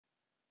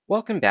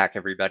Welcome back,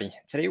 everybody.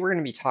 Today we're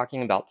going to be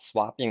talking about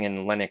swapping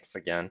in Linux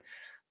again,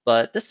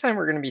 but this time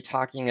we're going to be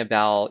talking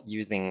about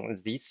using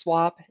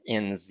zswap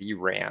and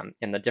zram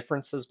and the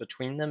differences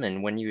between them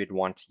and when you would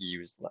want to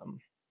use them.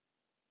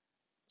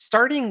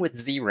 Starting with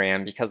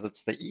zram because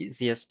it's the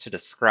easiest to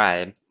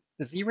describe,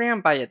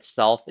 zram by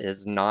itself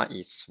is not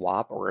a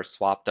swap or a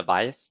swap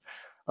device.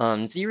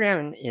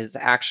 Zram is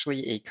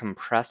actually a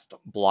compressed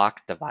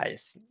block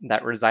device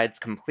that resides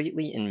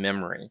completely in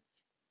memory.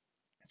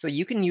 So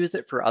you can use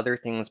it for other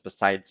things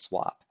besides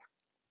swap.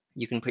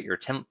 You can put your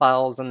temp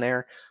files in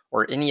there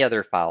or any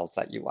other files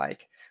that you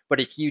like. But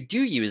if you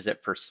do use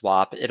it for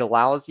swap, it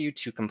allows you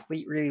to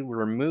completely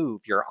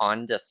remove your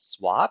on-disk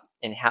swap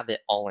and have it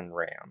all in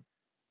RAM.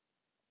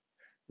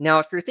 Now,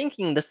 if you're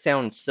thinking this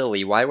sounds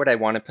silly, why would I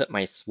want to put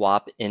my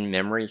swap in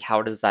memory?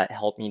 How does that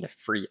help me to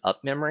free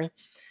up memory?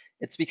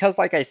 It's because,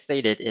 like I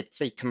stated,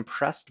 it's a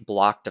compressed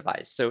block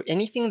device. So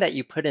anything that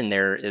you put in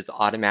there is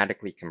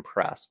automatically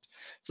compressed.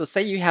 So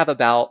say you have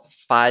about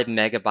 5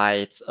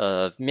 megabytes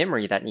of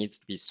memory that needs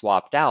to be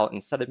swapped out.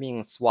 Instead of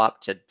being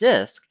swapped to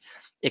disk,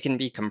 it can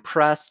be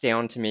compressed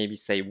down to maybe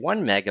say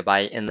 1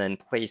 megabyte and then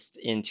placed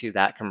into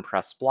that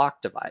compressed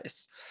block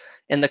device.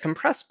 And the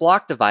compressed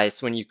block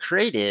device, when you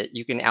create it,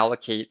 you can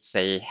allocate,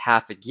 say,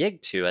 half a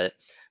gig to it,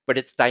 but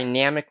it's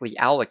dynamically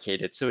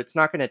allocated. So it's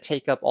not going to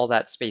take up all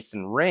that space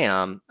in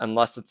RAM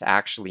unless it's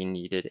actually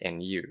needed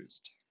and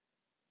used.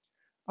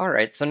 All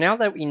right, so now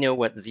that we know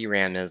what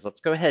zram is, let's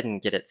go ahead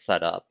and get it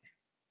set up.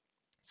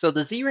 So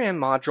the zram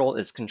module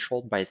is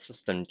controlled by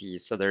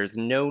systemd, so there's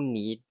no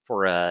need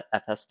for a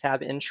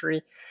fstab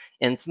entry.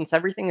 And since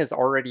everything is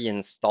already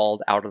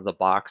installed out of the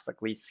box,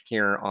 at least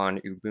here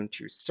on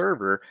Ubuntu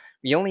server,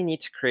 we only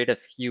need to create a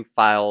few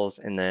files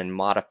and then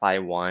modify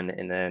one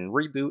and then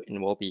reboot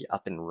and we'll be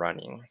up and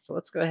running. So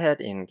let's go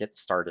ahead and get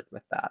started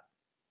with that.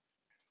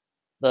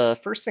 The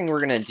first thing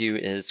we're going to do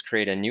is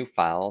create a new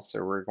file.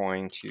 So we're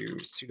going to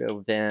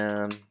sudo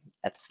vim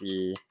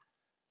etc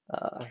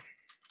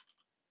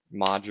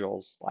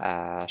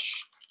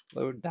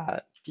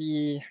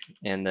modules-load.d,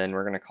 and then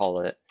we're going to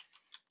call it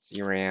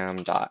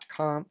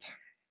zram.conf.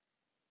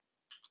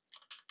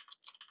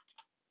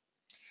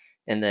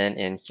 And then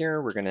in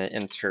here, we're going to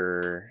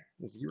enter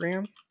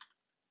zram.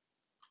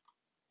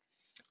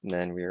 And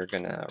then we are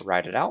going to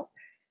write it out.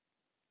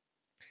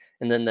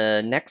 And then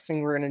the next thing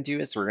we're going to do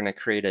is we're going to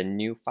create a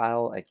new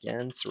file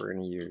again. So we're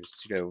going to use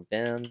sudo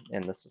vim,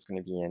 and this is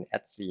going to be an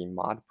etc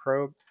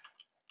modprobe.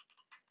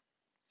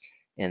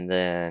 And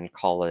then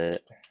call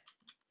it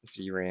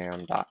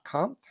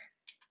zram.conf.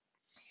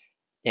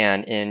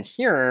 And in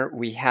here,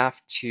 we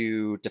have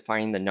to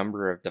define the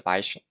number of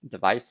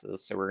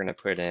devices. So we're going to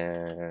put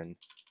in,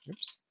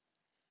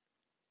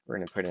 we're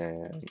going to put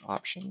in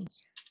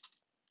options,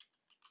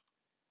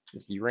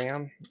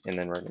 zram, and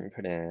then we're going to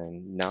put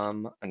in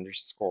num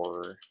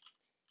underscore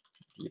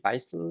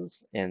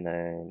devices, and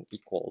then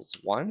equals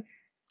 1.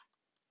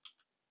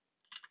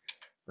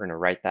 We're going to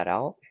write that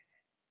out.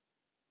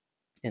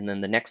 And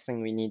then the next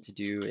thing we need to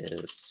do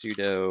is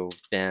sudo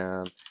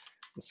vim.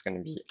 It's going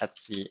to be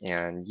etc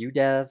and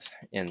udev,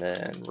 and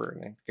then we're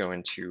going to go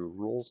into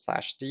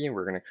rules/d.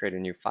 We're going to create a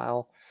new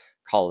file,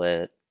 call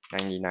it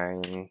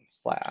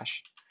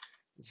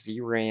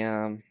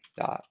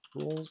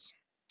 99/zram.rules.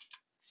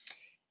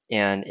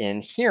 And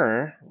in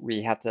here,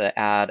 we have to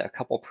add a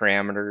couple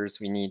parameters.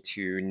 We need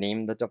to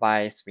name the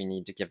device, we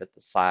need to give it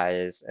the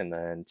size, and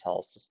then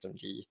tell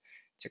systemd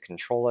to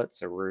control it.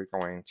 So we're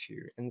going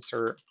to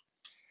insert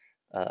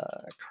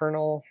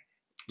kernel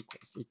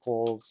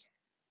equals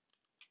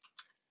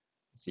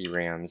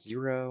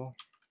zram0,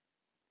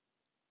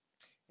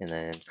 and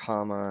then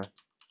comma,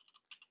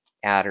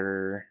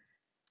 adder,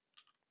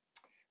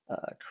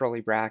 curly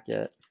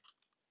bracket,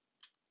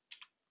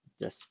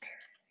 disk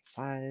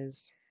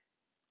size,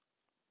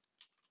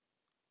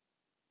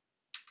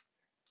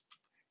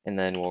 and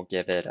then we'll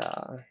give it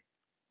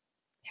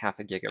half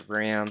a gig of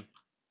RAM,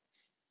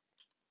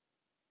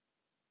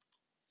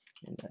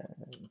 and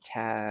then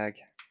tag,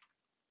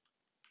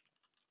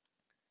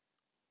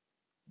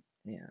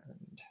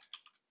 and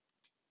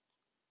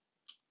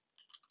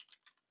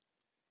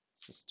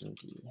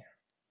systemd.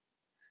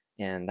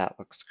 And that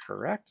looks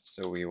correct,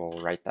 so we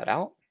will write that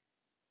out.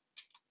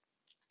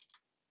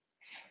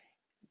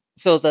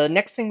 So the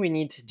next thing we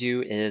need to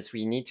do is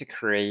we need to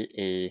create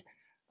a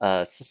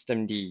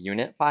systemd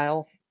unit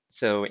file.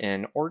 So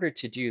in order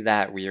to do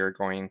that, we are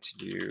going to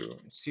do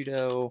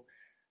sudo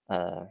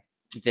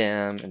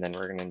vim, and then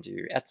we're going to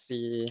do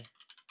etc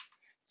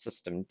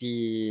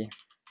systemd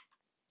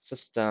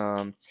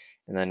system,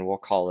 and then we'll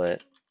call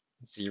it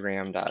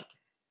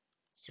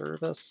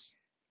zram.service.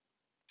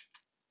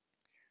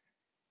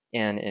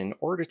 And in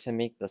order to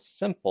make this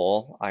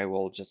simple, I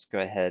will just go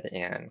ahead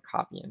and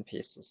copy and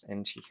paste this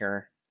into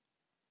here.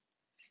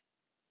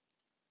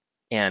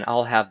 And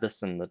I'll have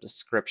this in the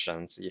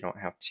description so you don't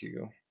have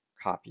to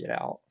copy it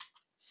out.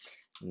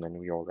 And then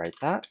we will write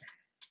that.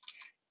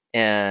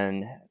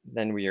 And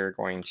then we are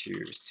going to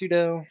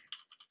sudo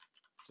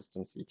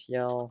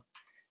systemctl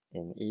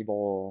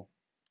enable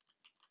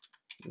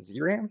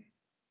zram.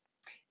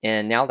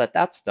 And now that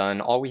that's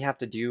done, all we have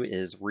to do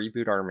is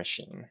reboot our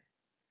machine.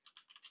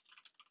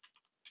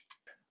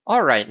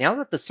 All right, now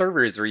that the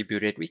server is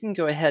rebooted, we can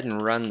go ahead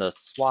and run the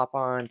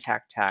swapon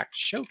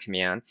show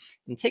command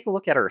and take a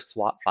look at our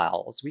swap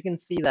files. We can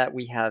see that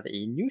we have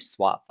a new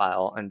swap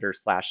file under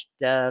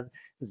 /dev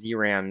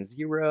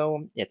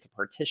zram0. It's a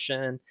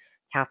partition,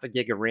 0.5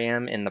 gig of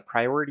RAM, and the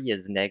priority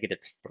is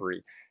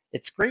 -3.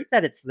 It's great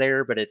that it's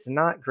there, but it's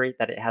not great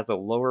that it has a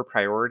lower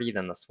priority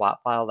than the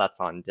swap file that's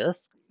on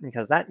disk,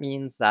 because that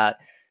means that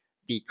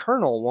the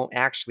kernel won't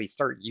actually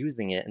start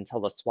using it until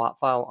the swap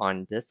file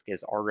on disk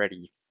is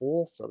already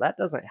full, so that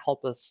doesn't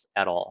help us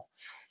at all.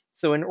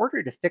 So in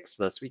order to fix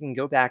this, we can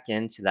go back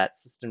into that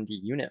systemd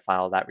unit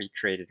file that we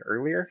created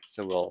earlier.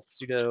 So we'll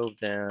sudo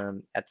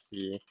vim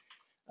etc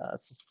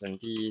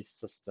systemd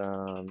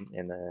system,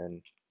 and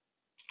then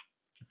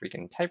if we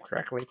can type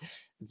correctly,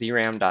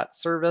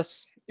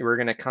 zram.service. We're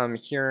going to come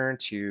here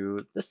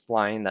to this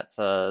line that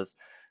says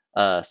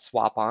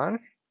swapon.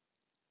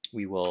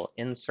 We will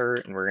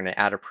insert and we're going to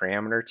add a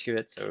parameter to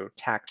it. So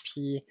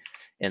tacp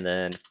and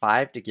then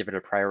 5 to give it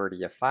a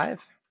priority of 5.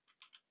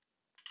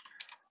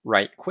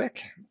 Right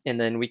quick, and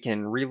then we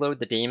can reload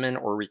the daemon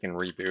or we can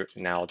reboot.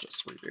 Now I'll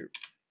just reboot.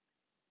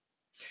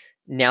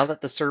 Now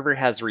that the server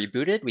has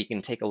rebooted, we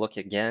can take a look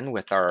again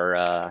with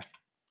our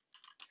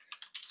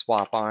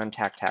swapon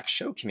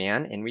show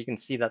command, and we can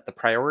see that the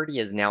priority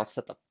is now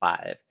set to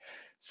 5.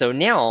 So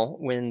now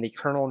when the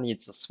kernel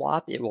needs to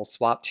swap, it will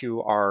swap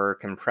to our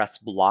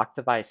compressed block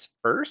device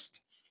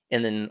first,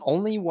 and then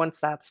only once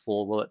that's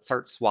full will it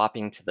start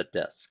swapping to the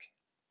disk.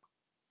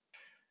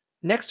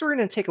 Next, we're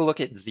going to take a look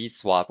at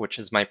zswap, which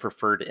is my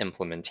preferred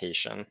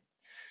implementation.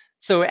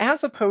 So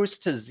as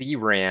opposed to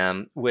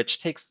zram, which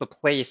takes the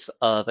place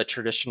of a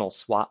traditional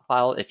swap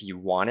file if you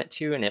want it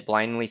to, and it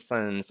blindly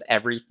sends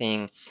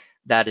everything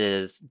that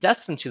is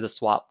destined to the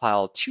swap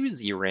file to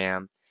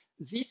zram,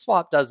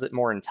 zswap does it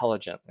more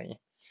intelligently.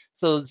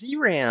 So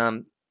zswap,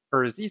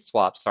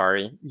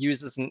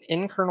 uses an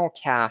in-kernel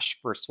cache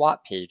for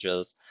swap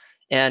pages.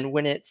 And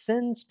when it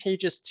sends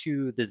pages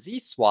to the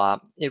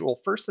zswap, it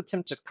will first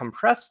attempt to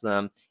compress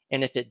them.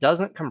 And if it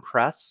doesn't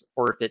compress,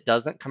 or if it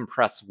doesn't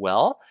compress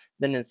well,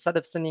 then instead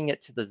of sending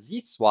it to the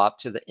zswap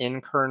to the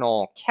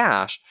in-kernel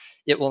cache,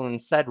 it will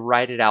instead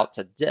write it out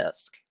to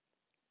disk.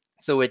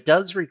 So it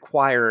does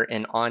require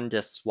an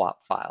on-disk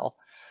swap file.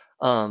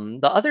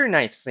 The other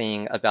nice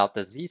thing about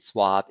the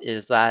zswap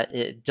is that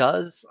it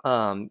does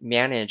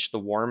manage the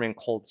warm and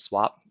cold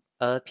swap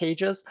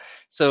pages.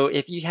 So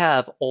if you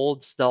have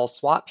old stale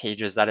swap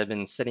pages that have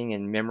been sitting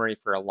in memory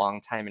for a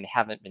long time and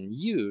haven't been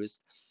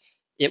used,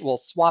 it will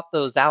swap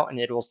those out and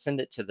it will send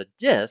it to the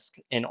disk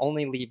and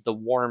only leave the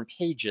warm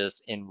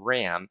pages in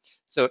RAM.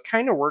 So it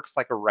kind of works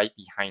like a write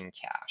behind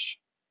cache.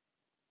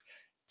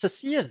 To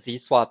see if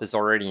zswap is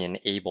already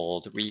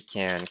enabled, we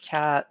can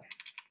cat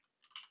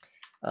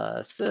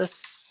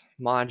sys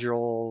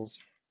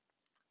modules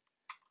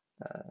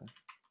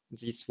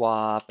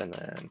zswap and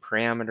then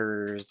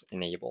parameters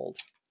enabled.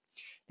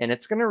 And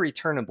it's going to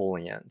return a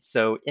Boolean.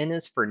 So N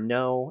is for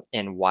no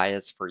and Y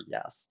is for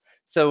yes.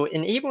 So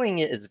enabling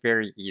it is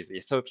very easy.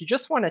 So if you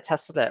just want to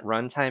test it at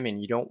runtime and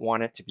you don't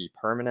want it to be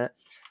permanent,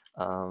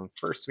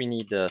 first we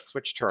need to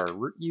switch to our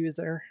root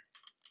user.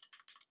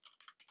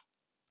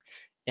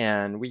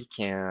 And we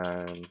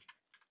can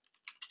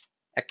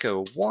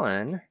echo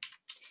 1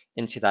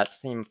 into that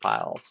same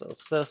file. So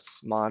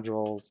sys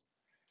modules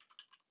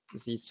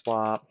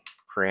zswap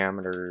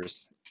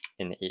parameters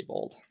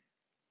enabled.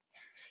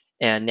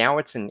 And now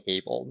it's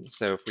enabled.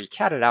 So if we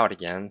cat it out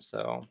again,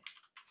 so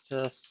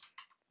sys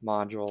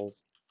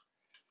modules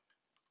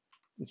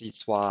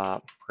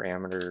zswap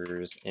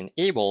parameters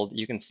enabled,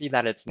 you can see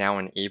that it's now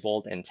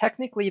enabled. And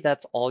technically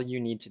that's all you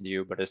need to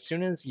do. But as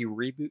soon as you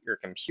reboot your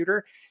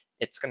computer,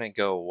 it's going to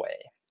go away.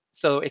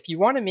 So if you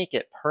want to make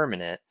it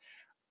permanent,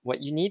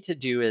 what you need to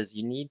do is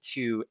you need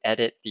to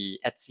edit the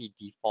etc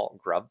default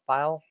grub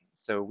file.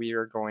 So we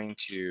are going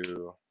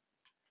to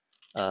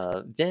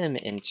vim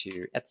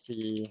into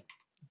etc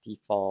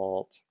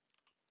default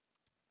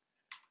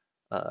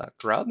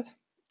grub,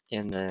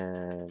 and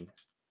then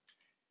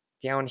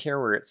down here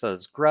where it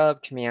says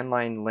grub command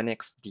line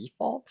Linux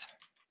default,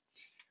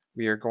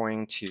 we are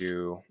going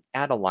to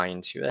add a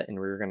line to it, and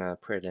we're going to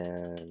put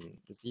in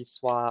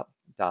zswap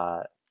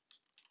dot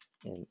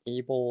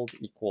enabled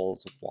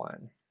equals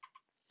 1.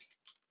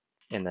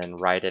 And then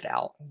write it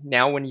out.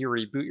 Now when you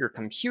reboot your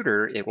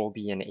computer, it will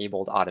be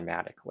enabled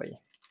automatically.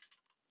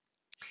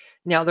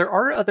 Now there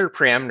are other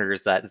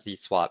parameters that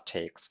zswap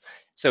takes.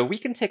 So we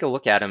can take a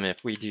look at them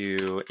if we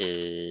do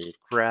a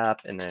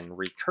grep and then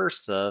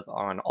recursive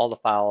on all the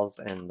files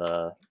in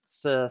the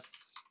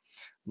sys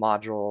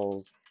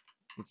modules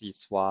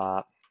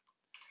zswap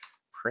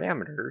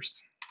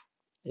parameters.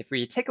 If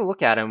we take a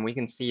look at them, we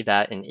can see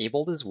that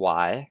enabled is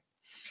Y.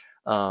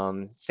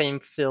 Same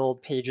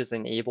filled pages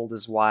enabled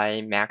is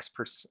Y, max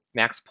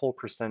pull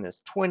percent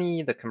is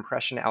 20, the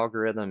compression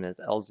algorithm is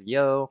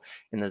LZO,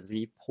 and the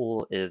Z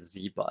pull is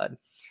ZBUD.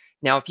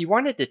 Now, if you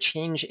wanted to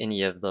change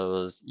any of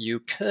those, you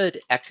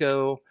could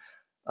echo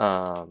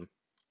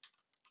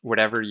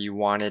whatever you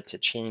wanted to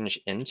change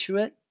into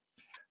it.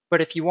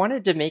 But if you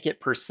wanted to make it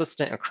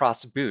persistent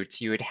across boots,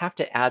 you would have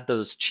to add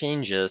those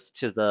changes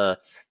to the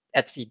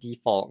etc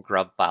default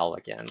grub file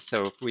again.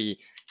 So if we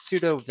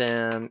sudo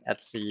vim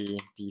etc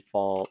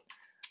default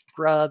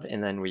grub,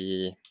 and then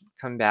we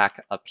come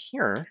back up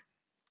here,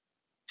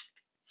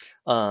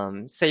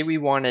 say we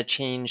want to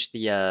change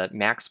the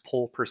max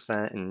pull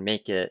percent and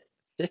make it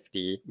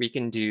 50, we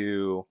can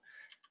do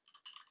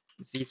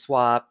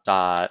zswap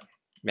dot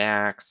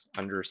max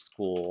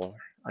underscore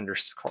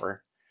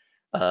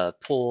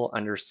pull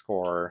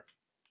underscore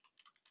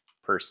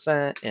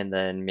percent and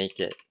then make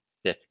it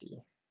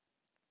 50.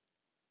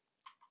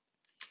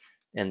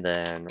 And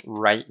then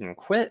write and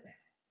quit.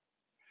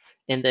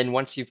 And then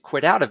once you've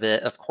quit out of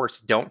it, of course,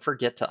 don't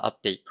forget to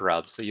update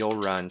grub. So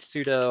you'll run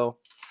sudo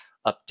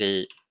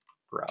update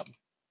grub.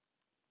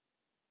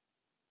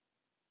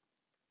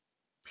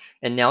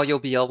 And now you'll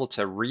be able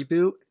to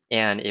reboot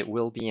and it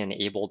will be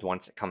enabled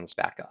once it comes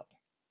back up.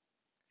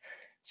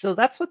 So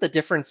that's what the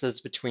difference is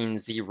between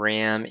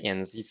zram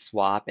and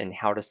zswap and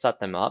how to set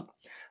them up.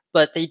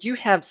 But they do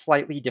have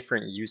slightly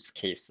different use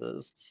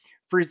cases.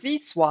 For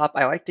zswap,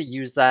 I like to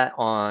use that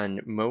on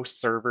most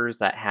servers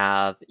that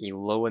have a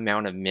low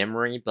amount of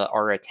memory but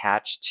are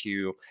attached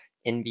to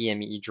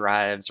NVMe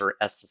drives or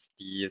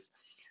SSDs,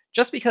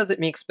 just because it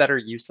makes better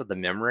use of the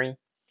memory.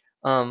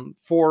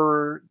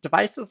 For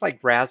devices like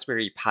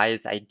Raspberry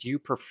Pis, I do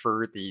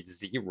prefer the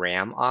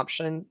zram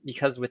option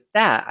because with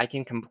that, I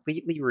can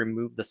completely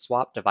remove the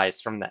swap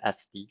device from the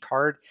SD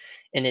card,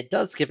 and it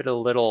does give it a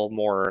little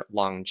more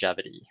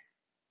longevity.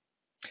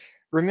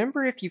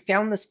 Remember, if you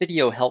found this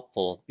video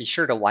helpful, be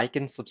sure to like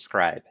and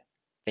subscribe.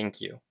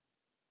 Thank you.